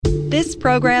This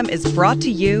program is brought to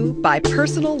you by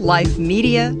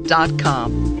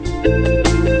PersonalLifeMedia.com.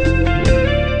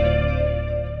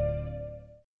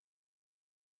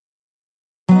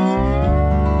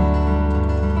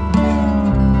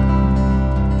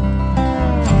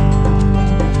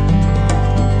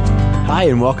 Hi,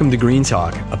 and welcome to Green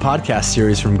Talk, a podcast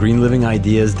series from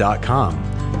greenlivingideas.com.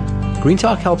 Green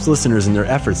Talk helps listeners in their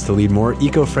efforts to lead more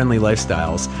eco-friendly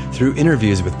lifestyles through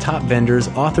interviews with top vendors,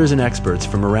 authors, and experts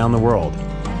from around the world.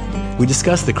 We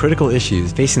discuss the critical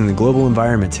issues facing the global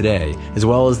environment today, as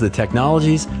well as the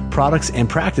technologies, products, and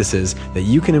practices that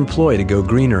you can employ to go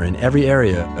greener in every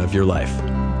area of your life.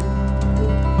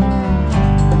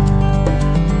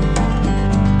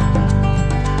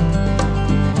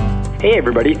 Hey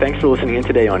everybody, thanks for listening in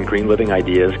today on Green Living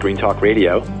Ideas, Green Talk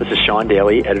Radio. This is Sean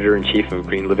Daly, Editor-in-Chief of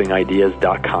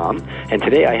greenlivingideas.com, and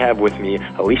today I have with me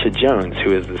Alicia Jones,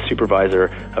 who is the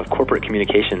Supervisor of Corporate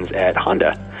Communications at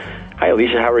Honda. Hi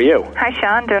Alicia, how are you? Hi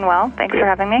Sean, doing well. Thanks for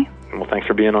having me. Well, thanks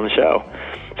for being on the show.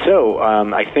 So,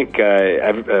 I think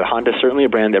Honda's certainly a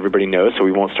brand everybody knows, so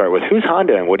we won't start with who's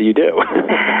Honda and what do you do?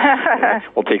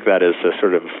 We'll take that as a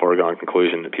sort of foregone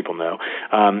conclusion that people know.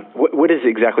 What is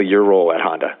exactly your role at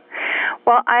Honda?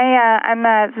 Well, I'm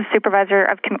the Supervisor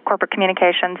of Corporate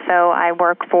Communications, so I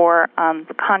work for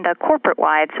Honda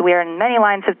corporate-wide. So we are in many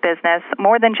lines of business,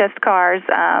 more than just cars.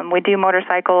 We do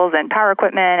motorcycles and power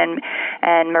equipment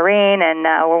and marine, and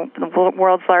we're the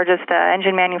world's largest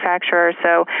engine manufacturer.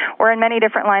 So we're in many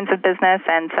different lines of business,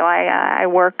 and so I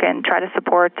work and try to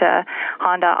support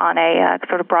Honda on a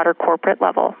sort of broader corporate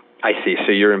level. I see.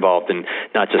 So you're involved in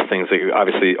not just things like,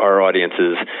 obviously our audience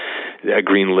is a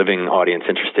green living audience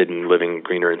interested in living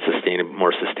greener and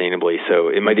more sustainably. So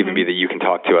it might even be that you can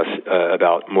talk to us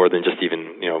about more than just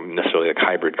even, necessarily like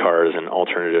hybrid cars and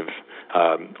alternative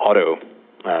auto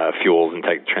fuels and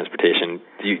transportation.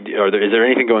 Is there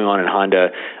anything going on in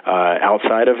Honda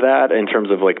outside of that in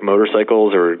terms of like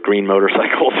motorcycles or green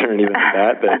motorcycles or anything like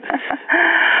that?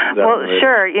 Well,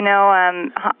 sure.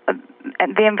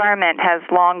 The environment has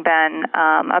long been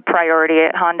a priority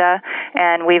at Honda,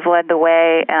 and we've led the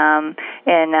way in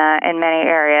many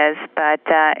areas. But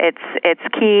it's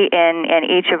key in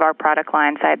each of our product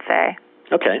lines, I'd say.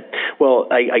 Okay. Well,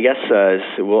 I guess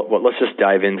let's just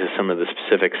dive into some of the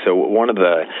specifics. So one of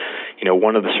the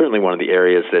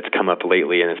areas that's come up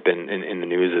lately and it's been in the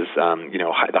news is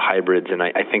the hybrids, and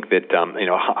I think that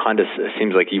Honda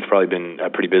seems like you've probably been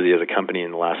pretty busy as a company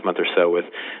in the last month or so.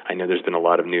 I know there's been a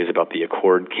lot of news about the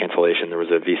Accord cancellation. There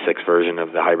was a V6 version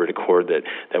of the hybrid Accord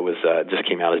that was just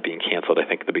came out as being canceled, I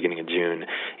think, at the beginning of June.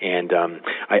 And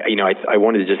I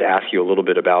wanted to just ask you a little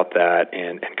bit about that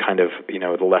and kind of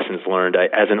the lessons learned.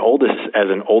 As an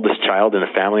oldest child in a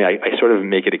family, I sort of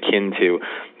make it akin to,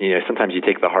 sometimes you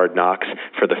take the hard knocks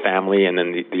for the family, and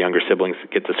then the younger siblings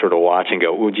get to sort of watch and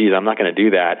go, "Oh, geez, I'm not going to do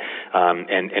that."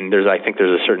 And I think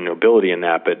there's a certain nobility in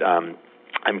that. But I'm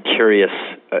curious,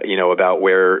 about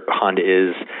where Honda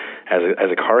is as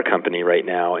a car company right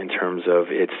now in terms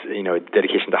of its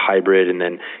dedication to hybrid and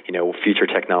then future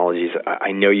technologies.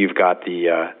 I know you've got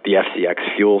the FCX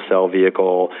fuel cell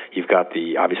vehicle. You've got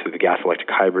obviously the gas electric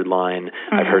hybrid line.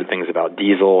 Mm-hmm. I've heard things about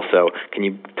diesel. So can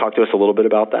you talk to us a little bit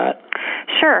about that?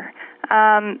 Sure.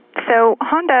 So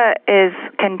Honda is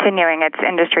continuing its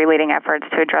industry-leading efforts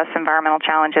to address environmental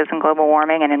challenges and global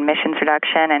warming and emissions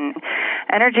reduction and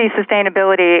energy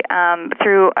sustainability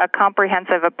through a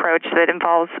comprehensive approach that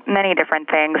involves many different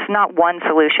things, not one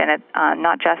solution,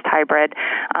 not just hybrid,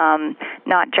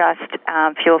 not just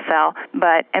fuel cell,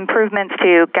 but improvements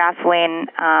to gasoline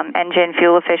engine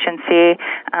fuel efficiency,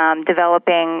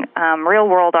 developing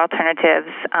real-world alternatives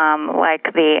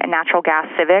like the natural gas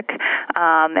Civic,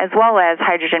 as well as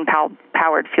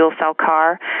hydrogen-powered fuel cell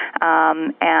car,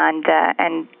 and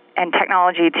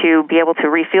technology to be able to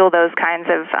refuel those kinds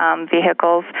of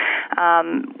vehicles.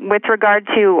 With regard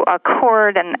to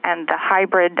Accord and the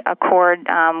hybrid Accord,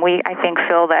 I think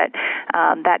feel that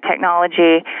that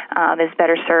technology is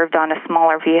better served on a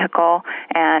smaller vehicle,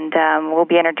 and we'll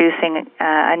be introducing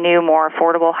a new, more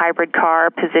affordable hybrid car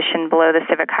positioned below the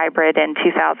Civic Hybrid in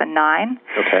 2009.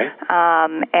 Okay.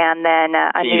 And then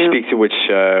Can you speak to which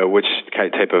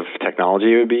type of technology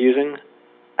you would be using?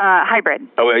 Hybrid.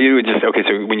 Oh, you would just okay.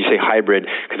 So when you say hybrid,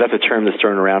 because that's a term that's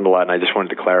thrown around a lot, and I just wanted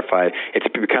to clarify, it's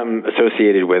become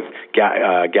associated with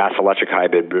gas electric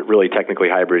hybrid, but really technically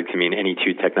hybrid can mean any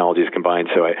two technologies combined.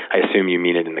 So I assume you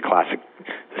mean it in the classic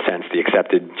sense, the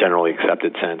generally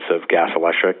accepted sense of gas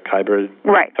electric hybrid.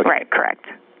 Right. Okay. Right. Correct.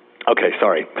 Okay,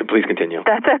 sorry. Please continue.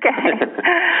 That's okay.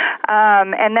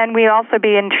 And then we also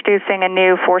be introducing a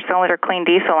new 4-cylinder clean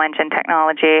diesel engine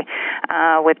technology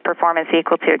with performance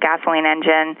equal to a gasoline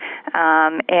engine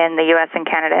in the U.S. and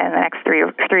Canada in the next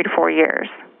 3 to 4 years.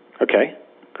 Okay.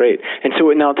 Great. And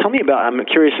so now tell me about, I'm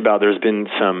curious about, there's been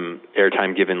some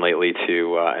airtime given lately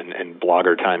to, and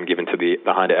blogger time given to the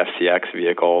Honda FCX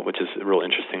vehicle, which is a real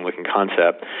interesting looking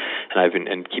concept. And I've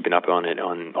been keeping up on it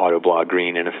on Autoblog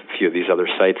Green and a few of these other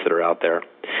sites that are out there.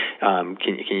 Can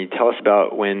you tell us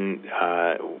about when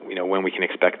we can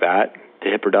expect that to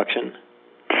hit production?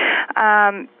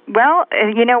 Well,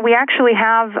 we actually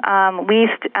have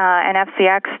leased an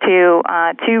FCX to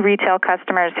 2 retail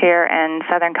customers here in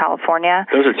Southern California.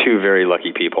 Those are 2 very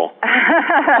lucky people.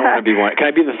 I want to be one. Can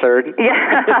I be the third?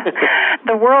 Yeah.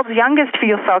 The world's youngest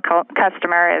fuel cell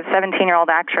customer is 17-year-old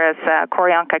actress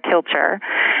Koryanka Kilcher.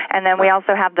 And then we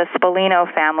also have the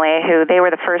Spalino family, who they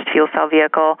were the first fuel cell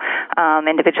vehicle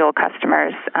individual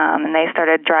customers. And they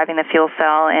started driving the fuel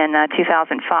cell in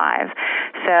 2005.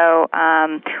 So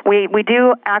we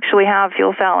do actually have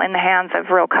fuel cell in the hands of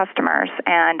real customers,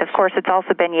 and of course it's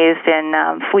also been used in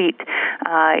fleet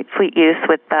use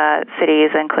with cities,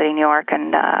 including New York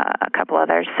and a couple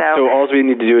others. So all we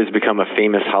need to do is become a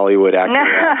famous Hollywood actor,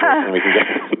 and we can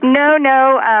get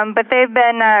No, but they've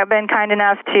been kind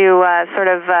enough to sort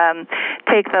of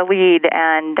take the lead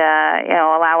and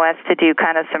allow us to do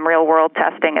kind of some real world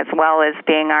testing as well as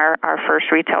being our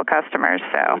first retail customers.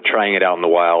 So trying it out in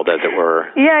the wild, as it were.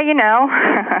 Yeah,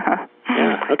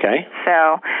 Yeah, okay.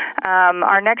 So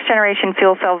our next generation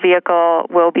fuel cell vehicle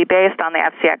will be based on the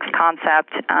FCX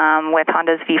concept with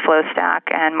Honda's V-Flow stack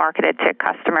and marketed to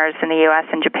customers in the U.S.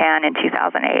 and Japan in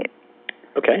 2008.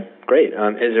 Okay, great.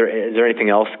 Is there anything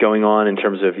else going on in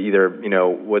terms of either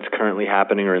what's currently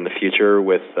happening or in the future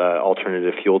with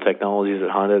alternative fuel technologies at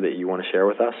Honda that you want to share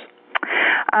with us?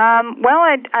 Well,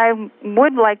 I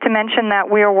would like to mention that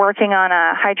we are working on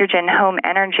a hydrogen home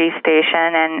energy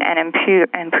station and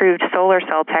improved solar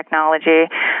cell technology.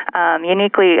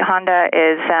 Uniquely, Honda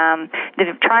is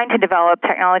trying to develop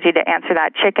technology to answer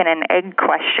that chicken and egg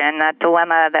question, that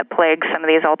dilemma that plagues some of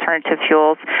these alternative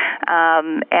fuels,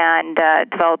 and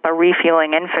develop a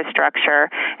refueling infrastructure.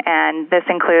 And this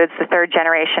includes the 3rd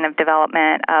generation of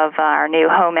development of our new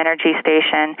home energy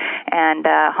station, and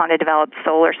Honda developed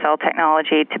solar cell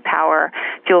technology to power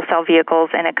fuel cell vehicles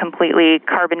in a completely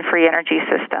carbon-free energy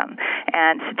system.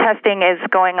 And testing is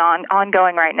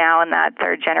ongoing right now in that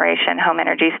 3rd generation home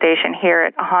energy station here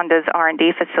at Honda's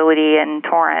R&D facility in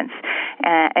Torrance,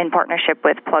 in partnership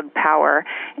with Plug Power.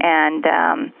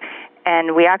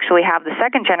 And we actually have the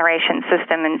 2nd generation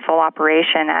system in full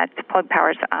operation at Plug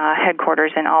Power's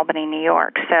headquarters in Albany, New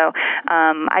York. So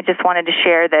I just wanted to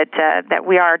share that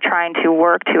we are trying to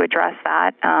work to address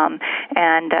that,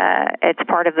 and it's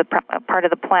part of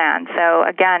the plan. So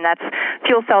again, that's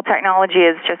fuel cell technology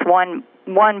is just one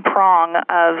prong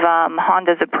of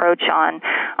Honda's approach on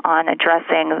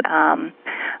addressing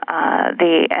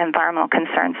the environmental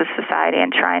concerns of society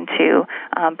and trying to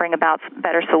bring about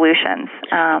better solutions.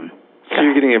 So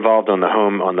you're getting involved on the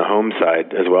home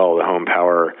side as well, the home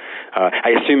power.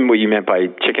 I assume what you meant by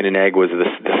chicken and egg was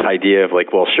this idea of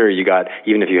like, well, sure, you got,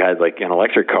 even if you had like an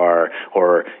electric car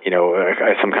or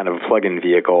some kind of plug-in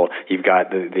vehicle, you've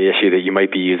got the issue that you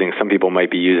might be using. Some people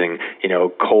might be using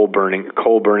coal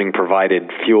burning provided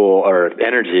fuel or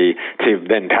energy to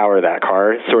then power that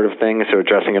car, sort of thing. So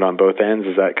addressing it on both ends,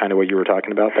 is that kind of what you were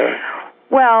talking about there?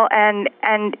 Well, and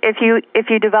if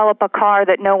you develop a car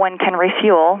that no one can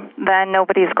refuel, then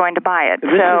nobody's going to buy it.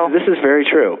 This is very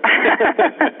true.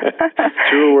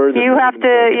 True words. You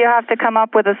have to come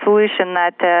up with a solution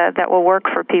that will work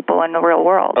for people in the real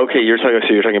world. Okay, you're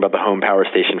talking about the home power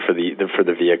station for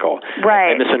the vehicle.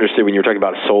 Right. I misunderstood when you were talking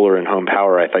about solar and home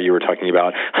power. I thought you were talking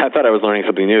about. I thought I was learning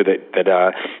something new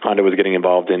that Honda was getting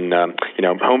involved in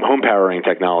home powering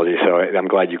technology. So I'm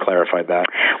glad you clarified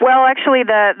that. Well, actually,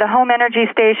 the home energy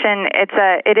station,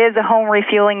 it is a home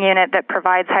refueling unit that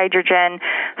provides hydrogen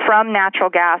from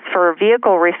natural gas for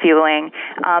vehicle refueling,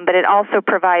 but it also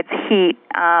provides heat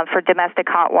for domestic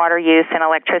hot water use and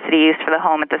electricity use for the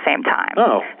home at the same time.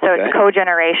 Oh, okay. So it's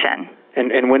cogeneration.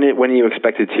 And when are you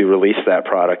expected to release that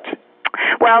product?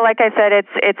 Well, like I said,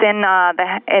 it's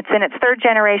in its 3rd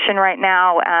generation right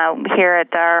now here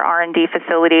at our R&D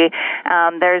facility.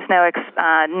 There's no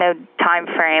time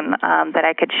frame that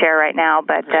I could share right now,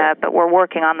 but we're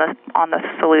working on the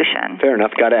solution. Fair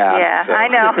enough. Got to ask. Yeah, so. I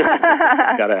know.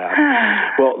 Got to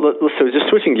ask. Well, so just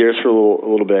switching gears for a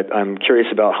little bit, I'm curious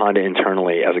about Honda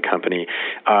internally as a company.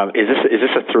 Is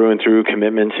this a through and through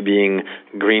commitment to being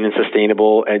green and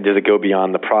sustainable, and does it go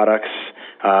beyond the products?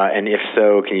 And if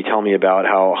so, can you tell me about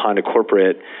how Honda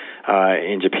Corporate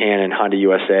in Japan and Honda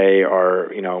USA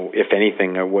are, if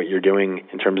anything, what you're doing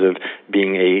in terms of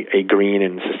being a green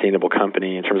and sustainable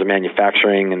company in terms of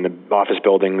manufacturing and the office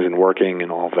buildings and working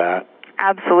and all of that?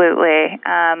 Absolutely.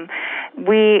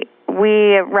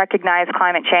 We recognize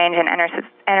climate change and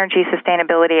energy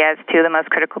sustainability as two of the most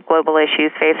critical global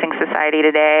issues facing society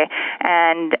today,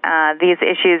 and these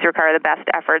issues require the best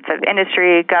efforts of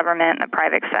industry, government, and the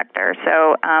private sector.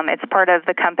 So it's part of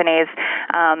the company's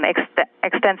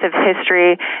extensive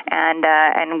history,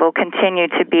 and will continue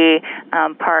to be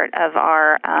part of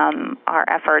our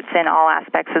efforts in all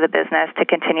aspects of the business to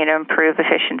continue to improve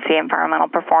efficiency, environmental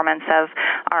performance of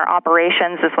our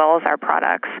operations as well as our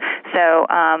products. So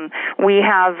we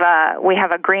have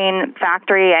a green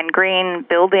factory and green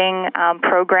building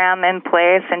program in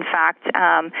place. In fact,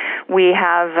 we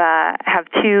have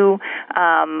two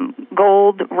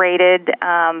gold-rated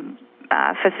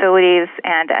facilities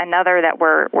and another that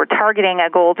we're targeting a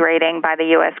gold rating by the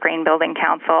U.S. Green Building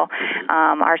Council.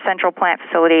 Our central plant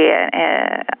facility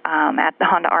at the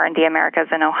Honda R&D Americas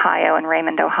in Ohio, in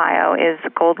Raymond, Ohio, is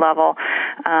gold level,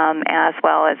 as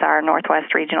well as our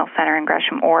Northwest Regional Center in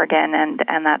Gresham, Oregon,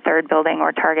 and that third building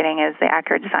we're targeting is the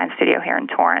Accurate Design Studio here in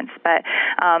Torrance. But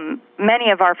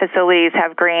many of our facilities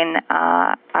have green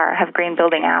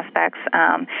building aspects.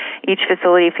 Each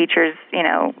facility features,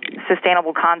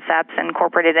 sustainable concepts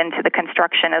incorporated into the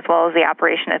construction as well as the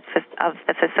operation of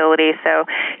the facility. So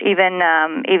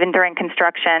even during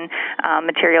construction,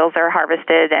 materials are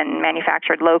harvested and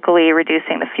manufactured locally,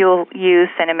 reducing the fuel use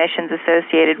and emissions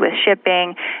associated with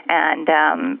shipping, and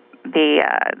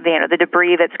the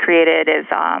debris that's created is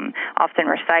often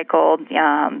recycled.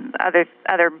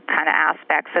 Other kind of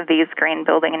aspects of these green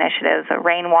building initiatives: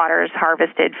 rainwater is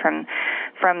harvested from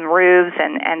roofs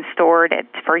and stored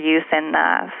for use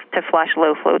to flush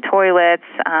low flow toilets.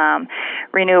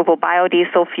 Renewable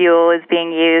biodiesel fuel is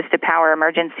being used to power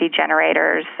emergency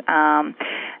generators.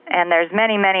 And there's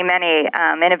many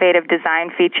innovative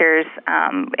design features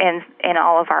in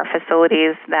all of our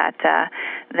facilities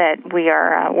that we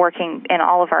are working in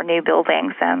all of our new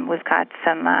buildings. We've got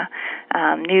some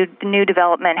new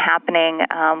development happening.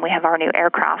 We have our new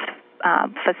aircraft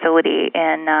facility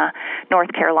in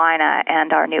North Carolina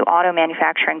and our new auto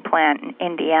manufacturing plant in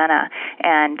Indiana,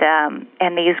 and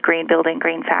these green building,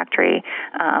 green factory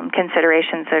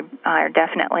considerations are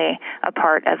definitely a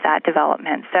part of that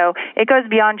development. So it goes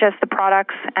beyond just the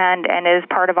products and is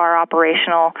part of our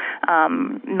operational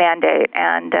mandate,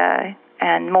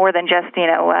 and more than just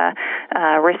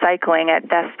recycling at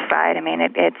desk side. I mean,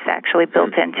 it's actually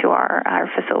built into our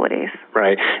facilities.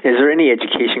 Right. Is there any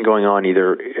education going on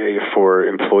either for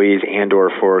employees and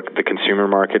or for the consumer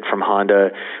market from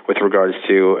Honda with regards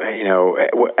to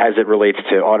as it relates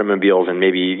to automobiles and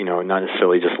maybe not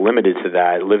necessarily just limited to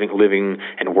that, living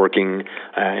and working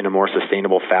in a more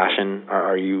sustainable fashion?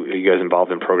 Are you guys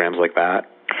involved in programs like that?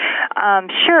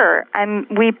 Sure.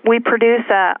 We produce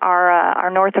our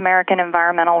North American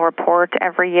Environmental Report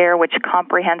every year, which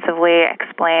comprehensively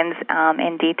explains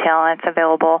in detail, and it's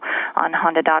available on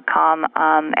Honda.com,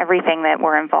 everything that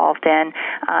we're involved in.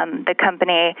 The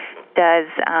company does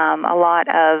a lot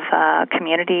of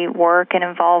community work and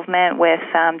involvement with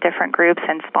different groups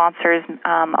and sponsors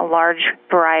a large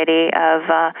variety of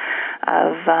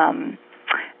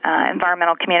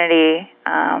environmental community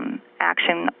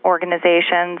action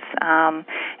organizations,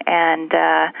 and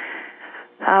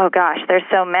there's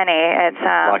so many. It's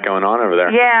a lot going on over there.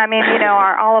 Yeah, I mean,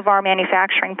 all of our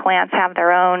manufacturing plants have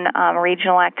their own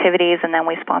regional activities, and then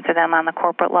we sponsor them on the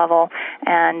corporate level.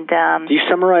 And do you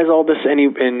summarize all this in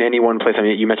any one place? I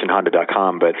mean, you mentioned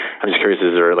Honda.com, but I'm just curious: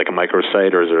 is there like a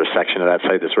microsite, or is there a section of that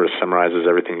site that sort of summarizes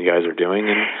everything you guys are doing?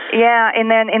 Yeah,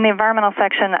 and then in the environmental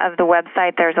section of the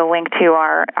website, there's a link to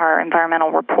our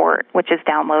environmental report, which is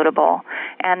downloadable,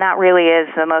 and that really is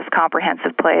the most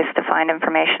comprehensive place to find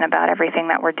information about everything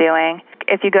that we're doing.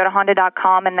 If you go to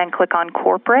Honda.com and then click on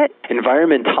corporate.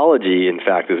 Environmentology, in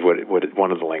fact, is what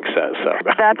one of the links says. So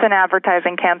that's an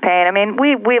advertising campaign. I mean,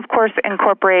 we of course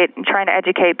incorporate trying to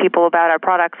educate people about our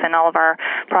products and all of our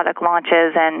product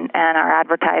launches and our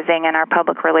advertising and our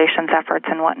public relations efforts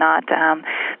and whatnot.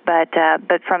 But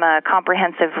from a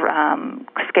comprehensive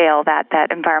scale,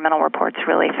 that environmental report's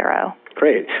really thorough.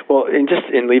 Great. Well,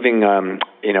 in leaving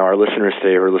our listeners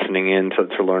today who are listening in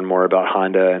to learn more about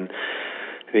Honda and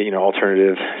the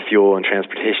alternative fuel and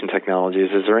transportation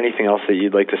technologies, is there anything else that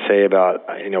you'd like to say about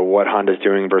what Honda's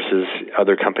doing versus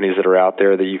other companies that are out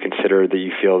there that you consider, that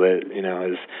you feel that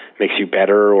makes you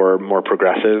better or more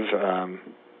progressive?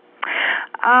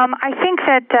 I think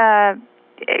that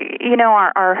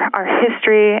our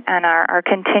history and our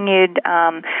continued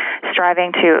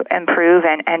striving to improve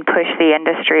and push the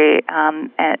industry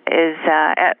is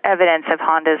evidence of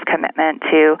Honda's commitment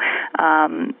to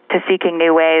seeking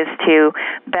new ways to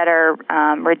better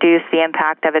reduce the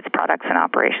impact of its products and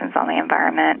operations on the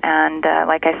environment. And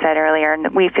like I said earlier,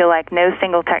 we feel like no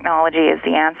single technology is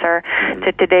the answer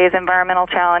to today's environmental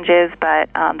challenges, but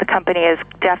the company is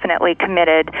definitely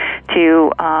committed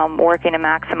to working to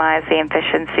maximize the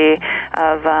efficiency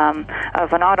of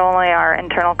not only our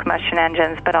internal combustion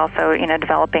engines, but also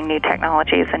developing new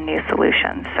technologies and new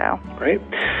solutions. So great.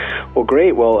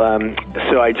 Well,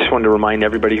 so I just wanted to remind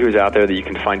everybody who's out there that you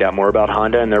can find out more about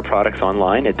Honda and their products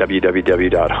online at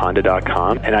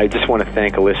www.honda.com. And I just want to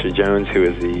thank Alicia Jones, who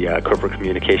is the Corporate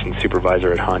Communications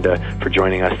Supervisor at Honda, for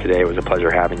joining us today. It was a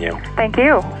pleasure having you. Thank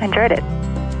you. Enjoyed it.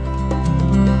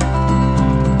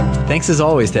 Thanks as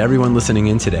always to everyone listening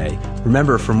in today.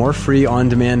 Remember, for more free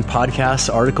on-demand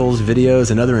podcasts, articles,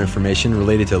 videos, and other information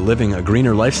related to living a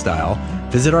greener lifestyle,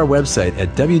 visit our website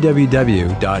at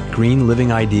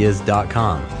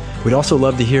www.greenlivingideas.com. We'd also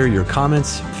love to hear your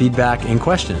comments, feedback, and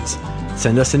questions.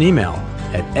 Send us an email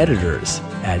at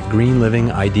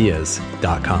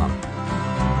editors@greenlivingideas.com.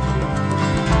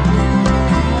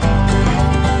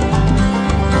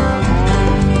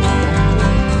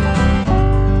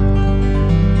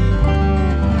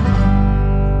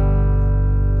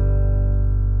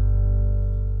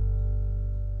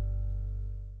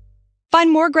 Find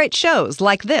more great shows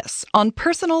like this on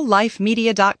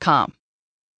personallifemedia.com.